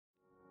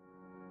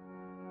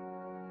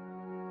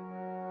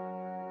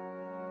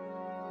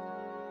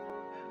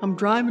I'm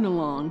driving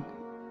along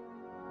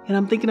and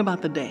I'm thinking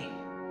about the day.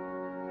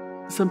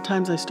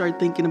 Sometimes I start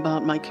thinking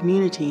about my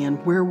community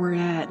and where we're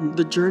at and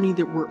the journey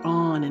that we're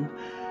on. And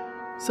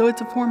so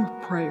it's a form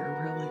of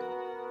prayer, really.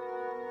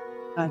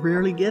 I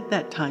rarely get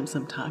that time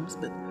sometimes,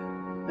 but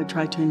I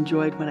try to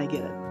enjoy it when I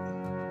get it.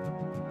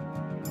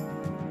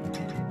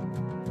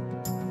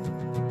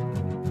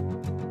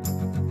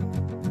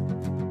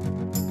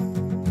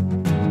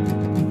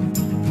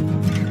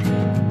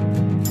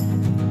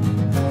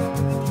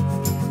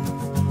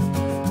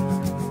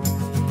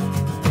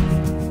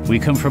 We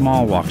come from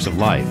all walks of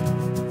life,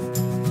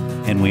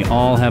 and we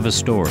all have a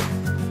story.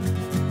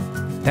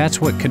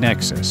 That's what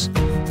connects us.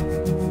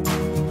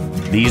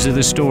 These are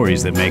the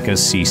stories that make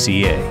us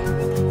CCA.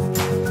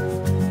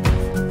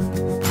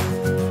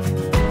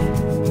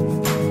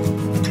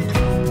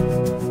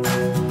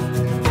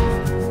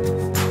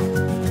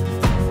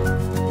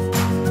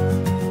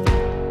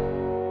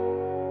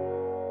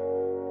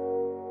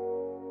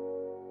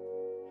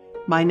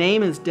 My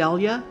name is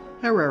Delia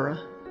Herrera,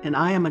 and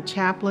I am a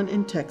chaplain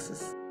in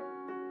Texas.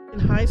 In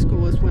high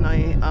school is when I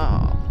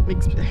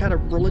had a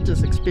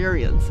religious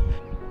experience.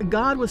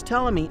 God was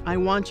telling me, I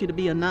want you to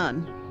be a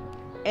nun.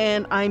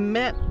 And I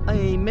met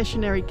a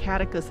missionary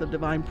catechist of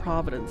Divine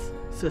Providence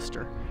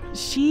sister.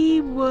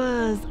 She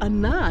was a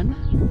nun,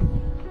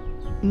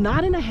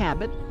 not in a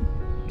habit,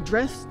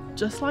 dressed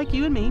just like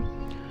you and me,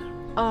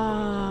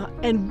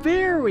 and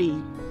very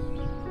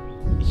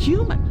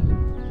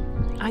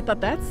human. I thought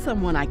that's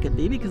someone I could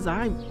be because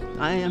I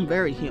am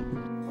very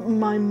human.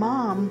 My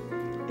mom,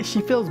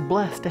 she feels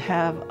blessed to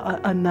have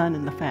a nun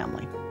in the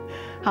family.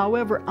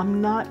 However, I'm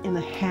not in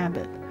a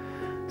habit.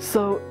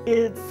 So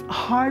it's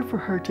hard for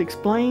her to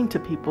explain to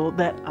people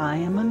that I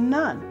am a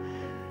nun.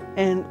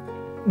 And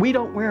we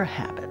don't wear a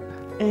habit.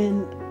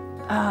 And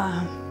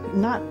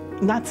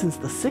not since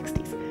the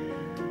 60s.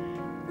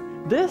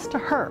 This to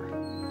her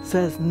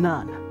says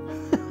nun.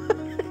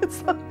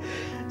 So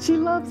she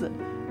loves it.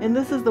 And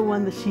this is the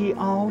one that she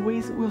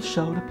always will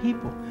show to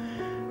people.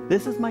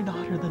 This is my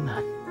daughter, the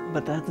nun.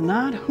 But that's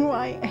not who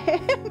I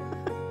am.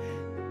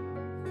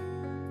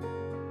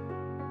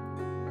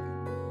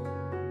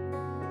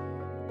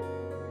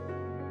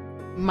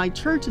 My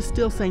church is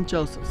still St.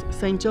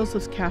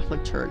 Joseph's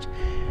Catholic Church.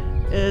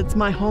 It's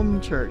my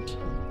home church.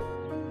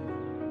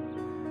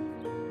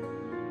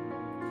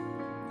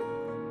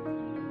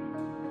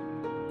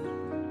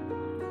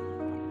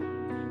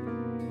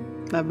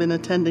 I've been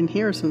attending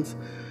here since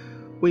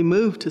we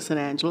moved to San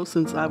Angelo,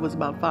 since I was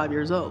about 5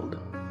 years old.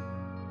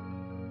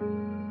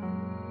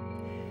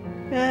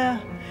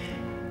 Yeah,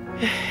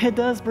 it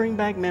does bring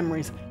back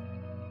memories.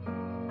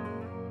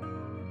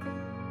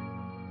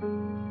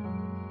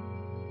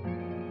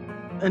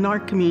 In our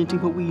community,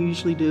 what we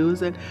usually do is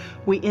that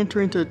we enter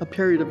into a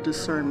period of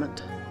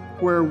discernment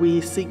where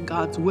we seek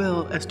God's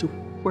will as to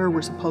where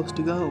we're supposed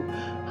to go,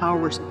 how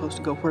we're supposed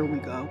to go, where we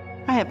go.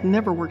 I have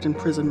never worked in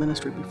prison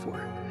ministry before.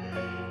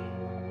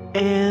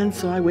 And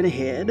so I went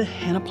ahead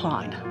and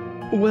applied.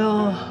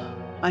 Well,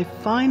 I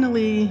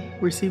finally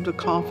received a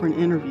call for an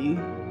interview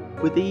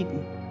with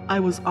Eden. I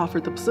was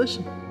offered the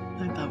position.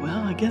 I thought,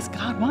 well, I guess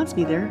God wants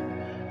me there.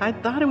 I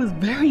thought it was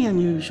very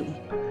unusual.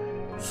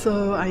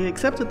 So I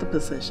accepted the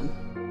position.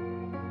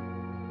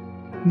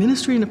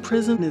 Ministry in a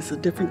prison is a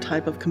different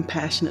type of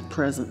compassionate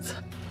presence.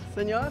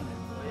 Señor,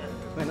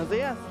 buenos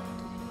días.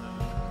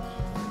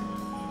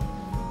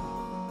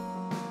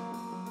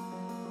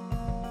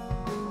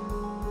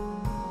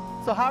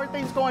 So how are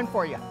things going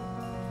for you?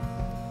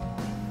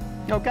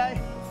 You okay?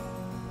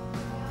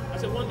 I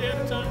said one day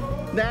at a time.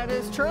 That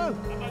is true. How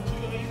about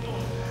you? How you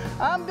doing?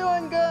 I'm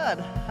doing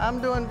good.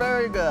 I'm doing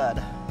very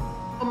good.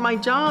 My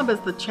job as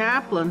the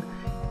chaplain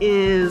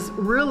is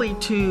really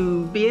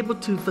to be able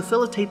to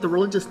facilitate the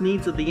religious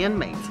needs of the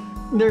inmates.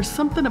 There's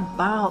something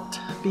about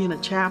being a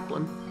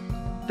chaplain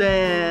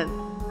that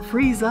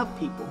frees up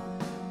people.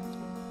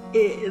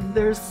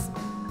 There's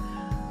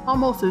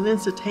almost an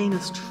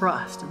instantaneous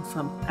trust in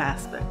some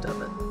aspect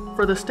of it.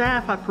 For the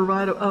staff, I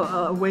provide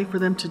a way for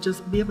them to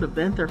just be able to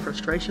vent their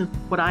frustration.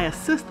 What I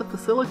assist the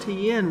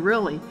facility in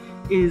really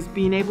is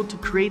being able to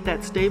create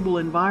that stable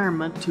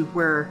environment to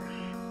where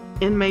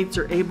inmates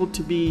are able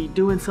to be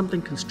doing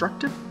something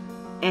constructive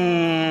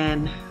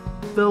and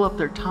fill up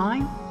their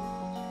time,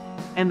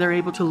 and they're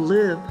able to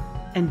live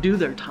and do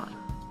their time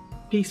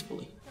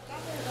peacefully.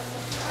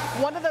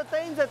 One of the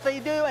things that they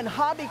do in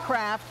hobby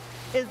craft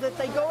is that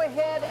they go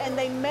ahead and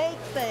they make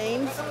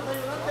things,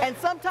 and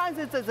sometimes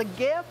it's as a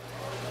gift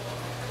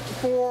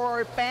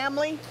for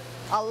family.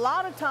 A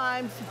lot of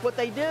times what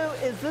they do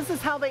is this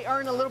is how they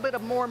earn a little bit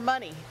of more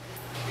money.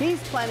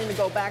 He's planning to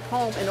go back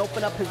home and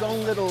open up his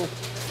own little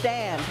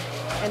stand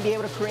and be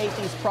able to create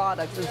these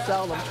products and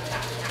sell them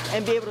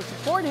and be able to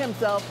support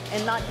himself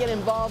and not get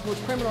involved with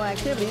criminal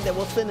activity that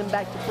will send him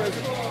back to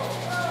prison.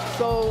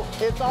 So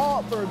it's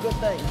all for a good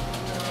thing.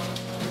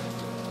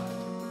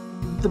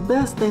 The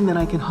best thing that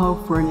I can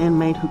hope for an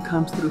inmate who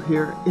comes through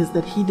here is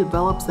that he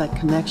develops that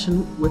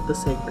connection with the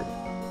sacred,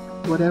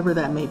 whatever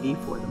that may be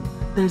for them.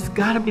 There's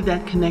got to be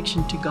that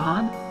connection to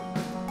God,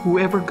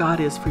 whoever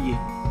God is for you.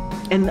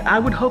 And I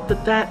would hope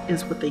that that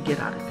is what they get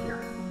out of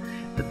here,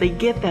 that they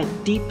get that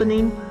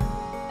deepening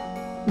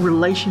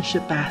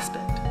relationship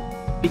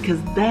aspect,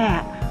 because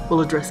that will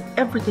address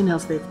everything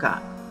else they've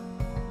got.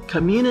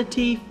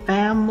 Community,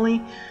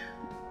 family,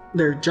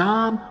 their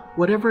job,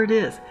 whatever it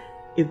is.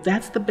 If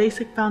that's the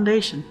basic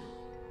foundation,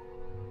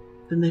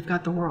 then they've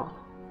got the world.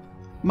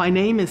 My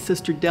name is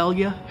Sister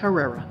Delia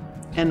Herrera,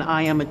 and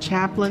I am a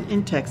chaplain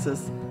in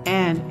Texas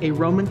and a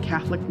Roman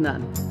Catholic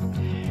nun.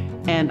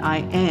 And I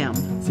am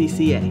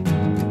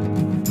CCA.